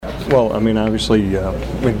Well, I mean, obviously,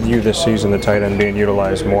 with you this season, the tight end being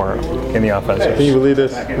utilized more in the offensive. Can you believe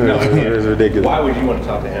this? It's ridiculous. Why would you want to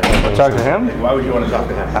talk to him? Talk to him? Why would you want to talk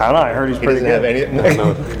to him? I don't know. I heard he's pretty good. Have any,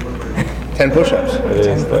 10 push-ups.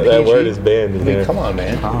 That word is banned in here. Come on,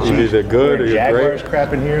 man. You're either good or you're Jaguars great.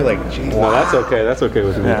 crap in here, like, geez. No, that's okay. That's okay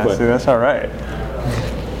with me. Yeah, But see, that's all right.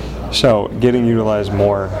 So getting utilized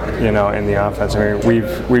more, in the offense. I mean,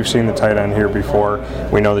 we've seen the tight end here before.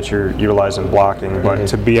 We know that you're utilizing blocking, but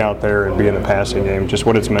to be out there and be in the passing game, just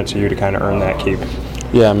what it's meant to you to kind of earn that keep.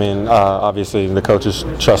 yeah, I mean, obviously the coaches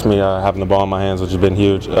trust me having the ball in my hands, which has been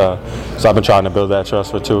huge. So I've been trying to build that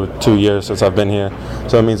trust for two years since I've been here.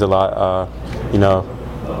 So it means a lot.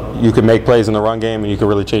 You can make plays in the run game and you can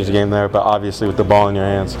really change the game there, but obviously with the ball in your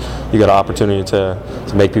hands, you got an opportunity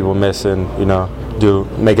to make people miss and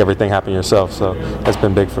make everything happen yourself. So that's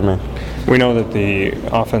been big for me. We know that the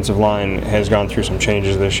offensive line has gone through some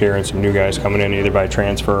changes this year and some new guys coming in either by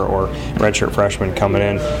transfer or redshirt freshmen coming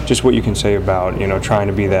in. Just what you can say about, trying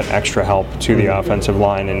to be that extra help to the offensive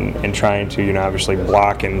line and trying to, obviously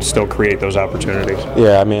block and still create those opportunities.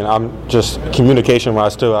 Yeah, I mean, I'm just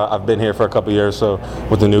communication-wise too. I've been here for a couple years, so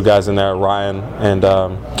with the new guys in there, Ryan and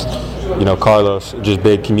Carlos, just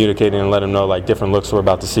big communicating and letting them know like different looks we're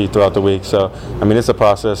about to see throughout the week. So I mean, it's a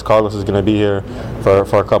process. Carlos is going to be here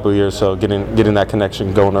for a couple of years, so getting that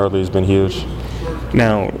connection going early has been huge.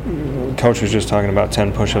 Now, Coach was just talking about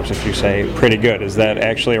 10 push-ups. If you say pretty good, is that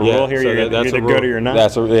actually a rule here? So you're either good or you're not.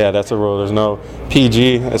 That's a rule. There's no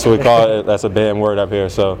PG. That's what we call it. That's a banned word up here.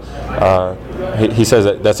 So he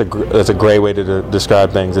says that's a great way to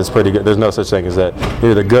describe things. It's pretty good. There's no such thing as that.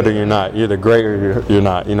 You're either good or you're not. You're either great or you're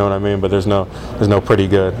not. You know what I mean? But there's no pretty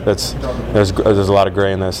good. There's a lot of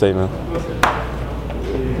gray in that statement.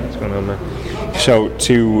 What's going on there? So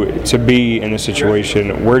to be in this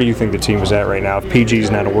situation, where do you think the team is at right now? If PG is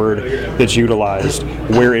not a word that's utilized,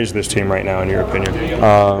 where is this team right now in your opinion?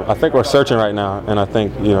 I think we're searching right now, and I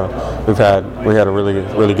think we had a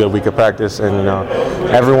really good week of practice, and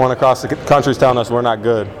everyone across the country is telling us we're not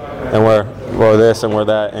good, and we're this and we're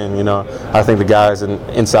that, and I think the guys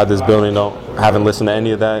inside this building haven't listened to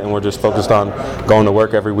any of that, and we're just focused on going to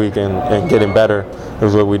work every week and getting better.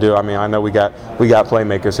 Is what we do. I mean, I know we got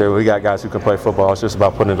playmakers here. We got guys who can play football. It's just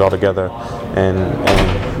about putting it all together,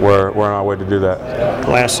 and we're on our way to do that.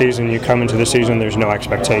 Last season, you come into the season, there's no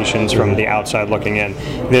expectations from the outside looking in.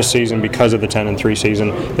 This season, because of the 10-3 season,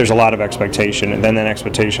 there's a lot of expectation, and then that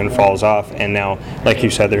expectation falls off, and now, like you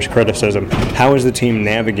said, there's criticism. How has the team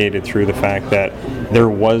navigated through the fact that there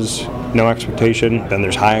was no expectation, then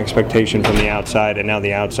there's high expectation from the outside, and now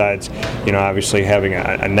the outside's, obviously having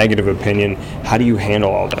a negative opinion? How do you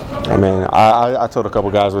handle all that? I mean, I told a couple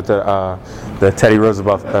guys with the Teddy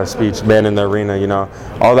Roosevelt speech, man in the arena,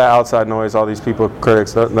 all that outside noise, all these people,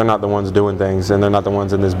 critics, they're not the ones doing things, and they're not the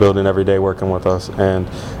ones in this building every day working with us. And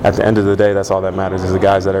at the end of the day, that's all that matters is the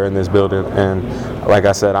guys that are in this building. And like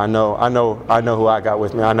I said, I know who I got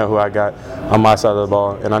with me. I know who I got on my side of the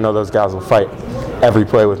ball, and I know those guys will fight every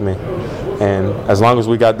play with me. And as long as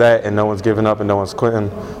we got that and no one's giving up and no one's quitting,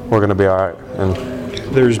 we're going to be all right. And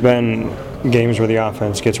there's been games where the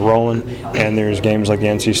offense gets rolling, and there's games like the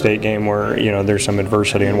NC State game where there's some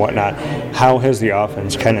adversity and whatnot. How has the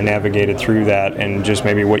offense kind of navigated through that, and just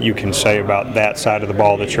maybe what you can say about that side of the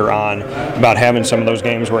ball that you're on, about having some of those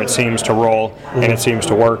games where it seems to roll and it seems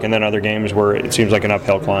to work, and then other games where it seems like an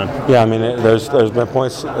uphill climb? Yeah, I mean, there's been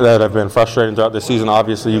points that have been frustrating throughout the season.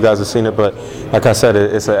 Obviously, you guys have seen it, but like I said,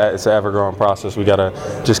 it's an ever-growing process. We got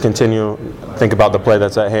to just continue think about the play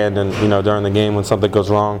that's at hand, and during the game when something goes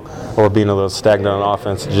wrong or being a little stagnant on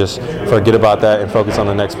offense, just forget about that and focus on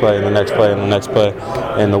the next play and the next play and the next play.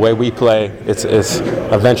 And the way we play, it's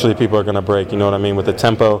eventually people are going to break. You know what I mean? With the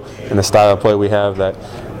tempo and the style of play we have, that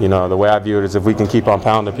the way I view it is if we can keep on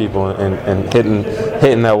pounding people and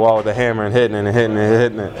hitting that wall with the hammer and hitting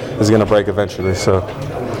it, it's going to break eventually. So.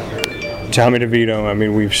 Tommy DeVito, I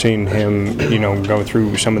mean, we've seen him, go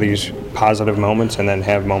through some of these positive moments and then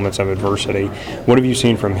have moments of adversity. What have you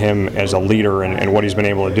seen from him as a leader and what he's been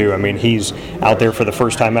able to do? I mean, he's out there for the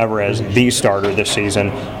first time ever as the starter this season,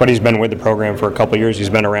 but he's been with the program for a couple of years. He's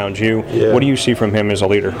been around you. Yeah. What do you see from him as a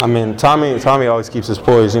leader? I mean, Tommy always keeps his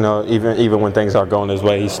poise, even when things aren't going his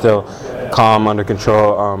way. He's still calm, under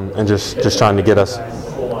control, and just trying to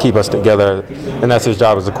keep us together, and that's his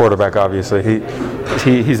job as a quarterback. Obviously,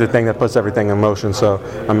 he's the thing that puts everything in motion. So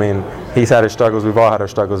I mean, he's had his struggles. We've all had our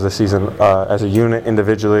struggles this season as a unit,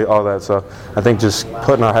 individually, all that. So I think just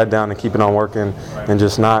putting our head down and keeping on working, and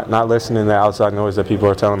just not listening to the outside noise that people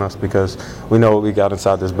are telling us, because we know what we got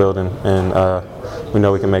inside this building, and we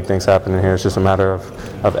know we can make things happen in here. It's just a matter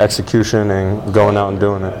of execution and going out and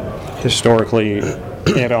doing it. Historically,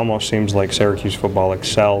 it almost seems like Syracuse football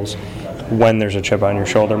excels when there's a chip on your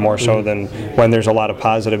shoulder more so than when there's a lot of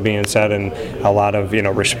positive being said and a lot of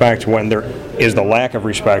respect. When there is the lack of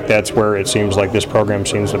respect, that's where it seems like this program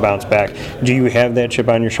seems to bounce back. Do you have that chip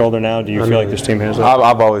on your shoulder now? Do you feel like this team has it?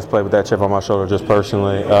 I've always played with that chip on my shoulder, just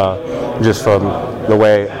personally, just from the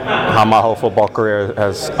way how my whole football career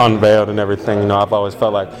has unveiled and everything. I've always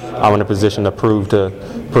felt like I'm in a position to prove to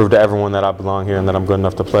everyone that I belong here and that I'm good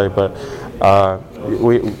enough to play. But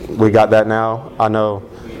we got that now.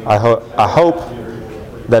 I hope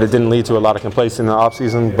that it didn't lead to a lot of complacency in the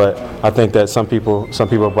offseason, but I think that some people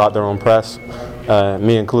brought their own press,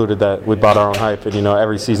 me included, that we brought our own hype. And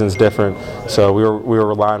every season's different, so we were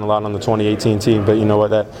relying a lot on the 2018 team. But you know what,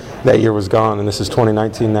 that year was gone, and this is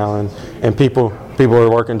 2019 now, and people are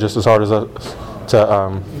working just as hard as us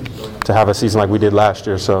to have a season like we did last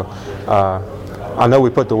year. So I know we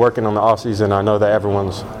put the work in on the offseason. I know that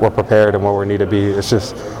we're prepared and where we need to be. It's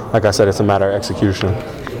just, like I said, it's a matter of execution.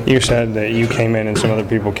 You said that you came in and some other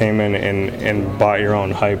people came in and bought your own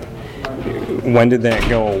hype. When did that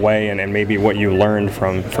go away, and maybe what you learned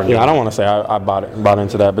from I don't want to say I bought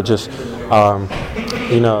into that, but just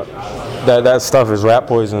that stuff is rat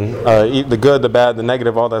poison. The good, the bad, the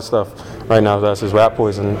negative, all that stuff right now to us is rat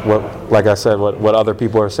poison. Like I said, what other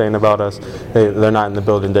people are saying about us, they're not in the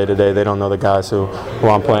building day to day. They don't know the guys who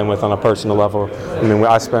I'm playing with on a personal level. I mean,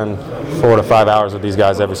 I spend 4 to 5 hours with these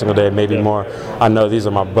guys every single day, maybe more. I know these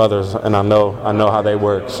are my brothers, and I know how they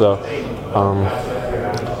work. So,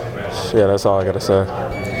 that's all I got to say.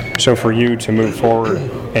 So for you to move forward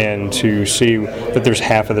and to see that there's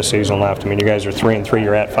half of the season left, I mean, you guys are 3-3,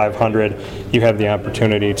 you're at 500. You have the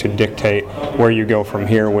opportunity to dictate where you go from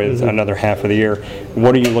here with another half of the year.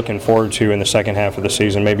 What are you looking forward to in the second half of the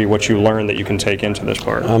season? Maybe what you learned that you can take into this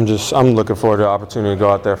part. I'm looking forward to the opportunity to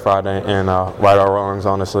go out there Friday and right our wrongs.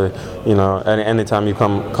 Honestly, anytime you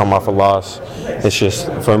come off a loss, it's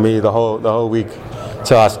just, for me, the whole week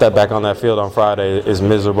till I step back on that field on Friday is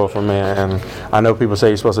miserable for me. And I know people say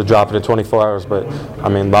you're supposed to drop it in 24 hours, but I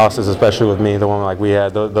mean, losses, especially with me, the one like we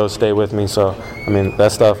had, those stay with me. So I mean,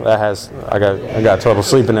 that stuff, I got trouble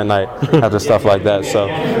sleeping at night after stuff like that. So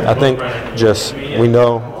I think just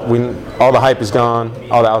all the hype is gone,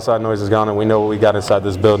 all the outside noise is gone, and we know what we got inside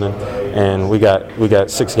this building, and we got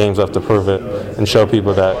 6 games left to prove it and show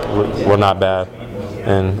people that we're not bad.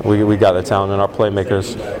 And we got the talent, and our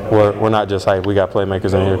playmakers, we're not just hype. We got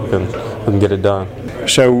playmakers in here who can get it done.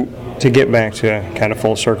 So to get back to kind of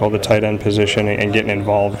full circle, the tight end position and getting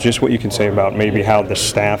involved, just what you can say about maybe how the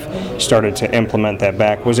staff started to implement that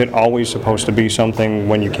back. Was it always supposed to be something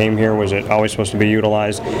when you came here? Was it always supposed to be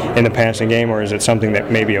utilized in the passing game, or is it something that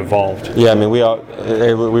maybe evolved? Yeah, I mean, we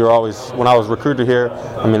were always, when I was recruited here,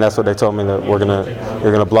 I mean, that's what they told me, that you're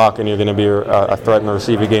gonna block and you're gonna be a threat in the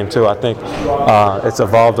receiving game too. I think it's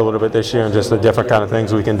evolved a little bit this year and just the different kind of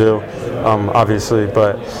things we can do, obviously,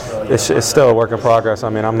 but it's still a work in progress. I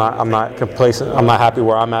mean, I'm not complacent. I'm not happy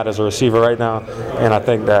where I'm at as a receiver right now, and I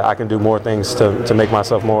think that I can do more things to make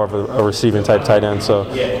myself more of a receiving type tight end. So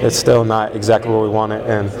it's still not exactly where we want it.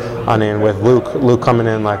 And I mean, with Luke coming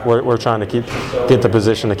in, like we're trying to get the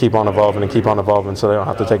position to keep on evolving, so they don't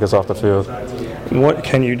have to take us off the field. What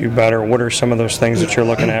can you do better? What are some of those things that you're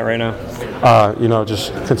looking at right now?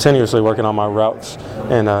 Just continuously working on my routes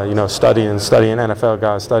and studying NFL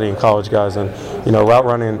guys, studying college guys, and route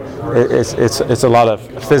running. It's a lot of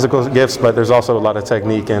physical gifts, but there's also a lot of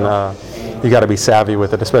technique, and you got to be savvy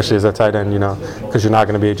with it, especially as a tight end, because you're not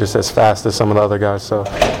going to be just as fast as some of the other guys. So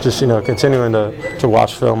just continuing to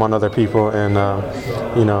watch film on other people and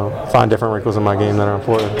find different wrinkles in my game that are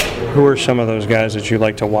important. Who are some of those guys that you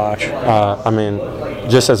like to watch? I mean,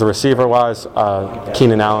 just as a receiver-wise,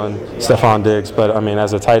 Keenan Allen, Stephon Diggs, but I mean,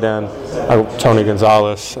 as a tight end, Tony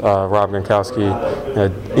Gonzalez, Rob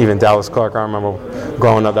Gronkowski, even Dallas Clark. I remember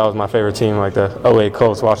growing up, that was my favorite team, like the 08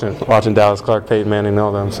 Colts, watching Dallas Clark, Peyton Manning,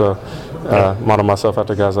 all them. So model myself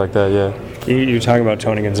after guys like that, yeah. You talk about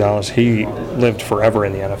Tony Gonzalez. He lived forever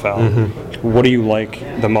in the NFL. Mm-hmm. What do you like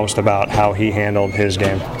the most about how he handled his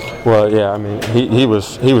game? Well, yeah, I mean, he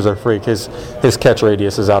was a freak. His catch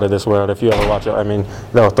radius is out of this world. If you ever watch it, I mean,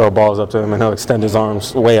 they'll throw balls up to him and he'll extend his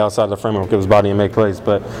arms way outside the framework of his body and make plays.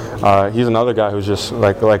 But he's another guy who's just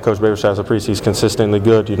like Coach Babish has a priest. He's consistently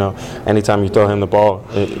good. Anytime you throw him the ball,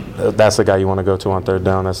 that's the guy you want to go to on third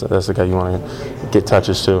down. That's the guy you want to get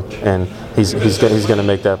touches to, and he's going to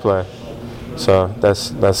make that play. So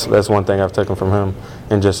that's one thing I've taken from him,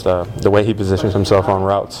 and just the way he positions himself on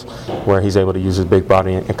routes, where he's able to use his big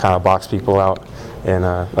body and kind of box people out, and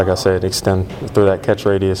like I said, extend through that catch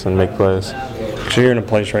radius and make plays. So you're in a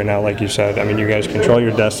place right now, like you said. I mean, you guys control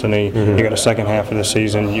your destiny. You got a second half of the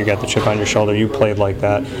season. You got the chip on your shoulder. You played like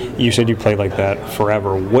that. You said you played like that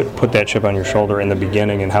forever. What put that chip on your shoulder in the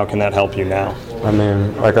beginning, and how can that help you now? I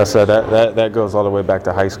mean, like I said, that goes all the way back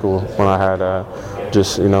to high school when I had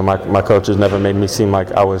my coaches never made me seem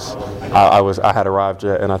like I had arrived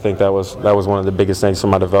yet, and I think that was one of the biggest things for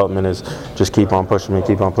my development is just keep on pushing me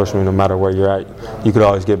no matter where you're at. You could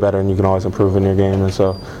always get better and you can always improve in your game, and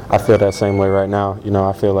so I feel that same way right now.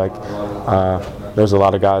 I feel like there's a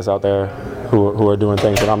lot of guys out there who are doing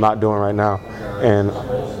things that I'm not doing right now, and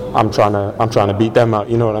I'm trying to beat them out.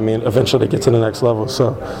 You know what I mean? Eventually get to the next level.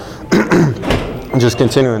 So just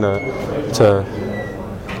continuing to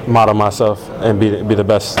model myself and be the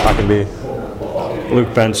best I can be.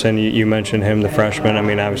 Luke Benson, you mentioned him, the freshman. I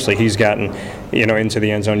mean, obviously he's gotten, into the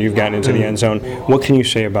end zone. You've gotten into the end zone. What can you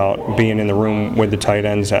say about being in the room with the tight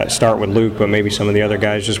ends? Start with Luke, but maybe some of the other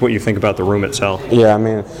guys. Just what you think about the room itself. Yeah, I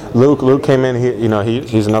mean, Luke came in.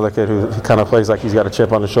 He's another kid who kind of plays like he's got a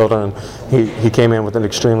chip on his shoulder, and he came in with an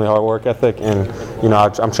extremely hard work ethic. And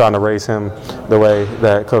I'm trying to raise him the way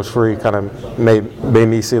that Coach Free kind of made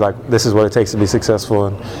me see like this is what it takes to be successful,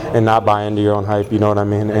 and not buy into your own hype. You know what I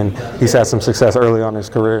mean? And he's had some success early on in his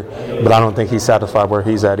career, but I don't think he's satisfied where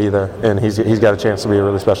he's at either. And he's got a chance to be a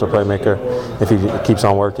really special playmaker if he keeps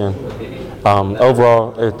on working.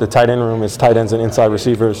 Overall, the tight end room is tight ends and inside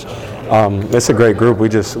receivers. It's a great group.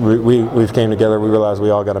 We've came together. We realized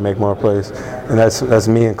we all got to make more plays, and that's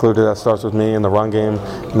me included. That starts with me in the run game,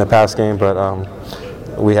 in the pass game. But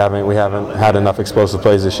we haven't had enough explosive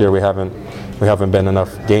plays this year. We haven't been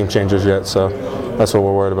enough game changers yet. So that's what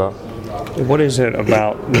we're worried about. What is it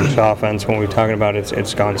about this offense when we're talking about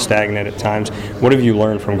it's gone stagnant at times? What have you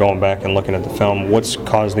learned from going back and looking at the film? What's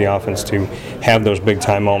caused the offense to have those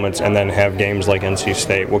big-time moments and then have games like NC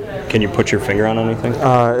State? Can you put your finger on anything?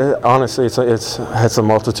 Honestly, it's a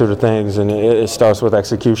multitude of things, and it starts with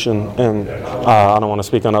execution. And I don't want to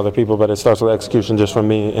speak on other people, but it starts with execution just from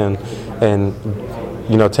me and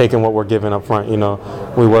taking what we're given up front.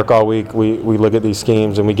 We work all week, we look at these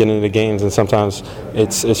schemes, and we get into the games, and sometimes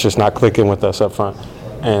it's just not clicking with us up front.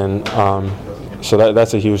 And so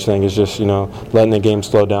that's a huge thing, is just, letting the game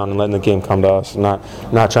slow down and letting the game come to us, not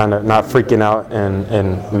freaking out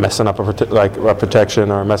and messing up a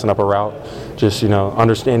protection or messing up a route. Just,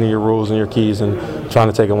 understanding your rules and your keys and trying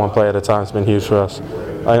to take it one play at a time has been huge for us.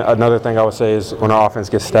 Another thing I would say is when our offense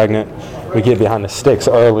gets stagnant, we get behind the sticks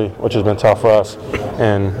early, which has been tough for us.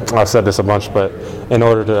 And I've said this a bunch, but in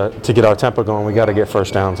order to get our tempo going, we got to get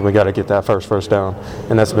first downs, and we got to get that first down.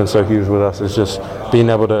 And that's been so huge with us. It's just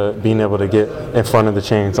being able to get in front of the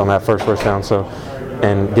chains on that first down,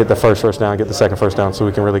 and get the first down, get the second first down, so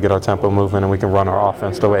we can really get our tempo moving and we can run our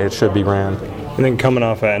offense the way it should be ran. And then coming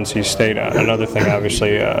off of NC State, another thing,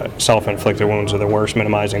 obviously, self-inflicted wounds are the worst.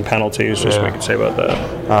 Minimizing penalties, just what we can say about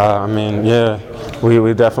that.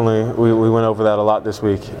 We definitely we went over that a lot this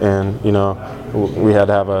week, and we had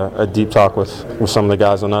to have a deep talk with some of the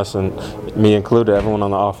guys on us, and me included, everyone on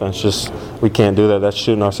the offense. Just we can't do that. That's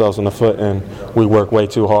shooting ourselves in the foot, and we work way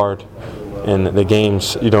too hard. And the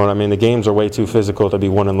games, the games are way too physical to be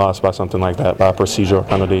won and lost by something like that, by a procedural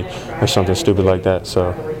penalty or something stupid like that.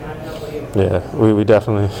 So, we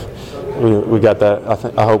definitely we got that.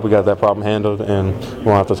 I hope we got that problem handled, and we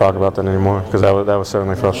won't have to talk about that anymore, because that was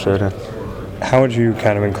certainly frustrating. How would you,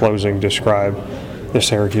 kind of in closing, describe the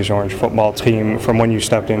Syracuse Orange football team from when you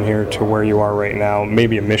stepped in here to where you are right now?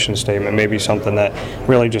 Maybe a mission statement, maybe something that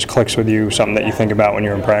really just clicks with you, something that you think about when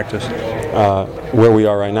you're in practice. Where we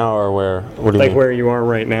are right now, or where? What do you mean? Where you are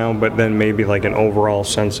right now, but then maybe like an overall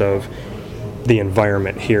sense of the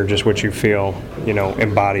environment here, just what you feel,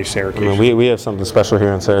 embodies Syracuse. We have something special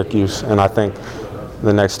here in Syracuse, and I think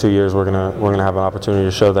the next 2 years we're gonna have an opportunity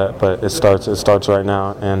to show that. But it starts right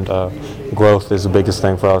now, and growth is the biggest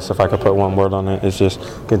thing for us. If I could put one word on it, it's just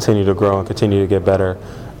continue to grow and continue to get better.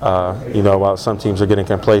 While some teams are getting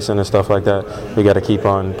complacent and stuff like that, we got to keep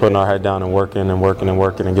on putting our head down and working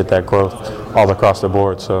and get that growth all across the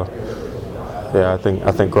board. So, I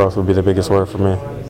think growth would be the biggest word for me.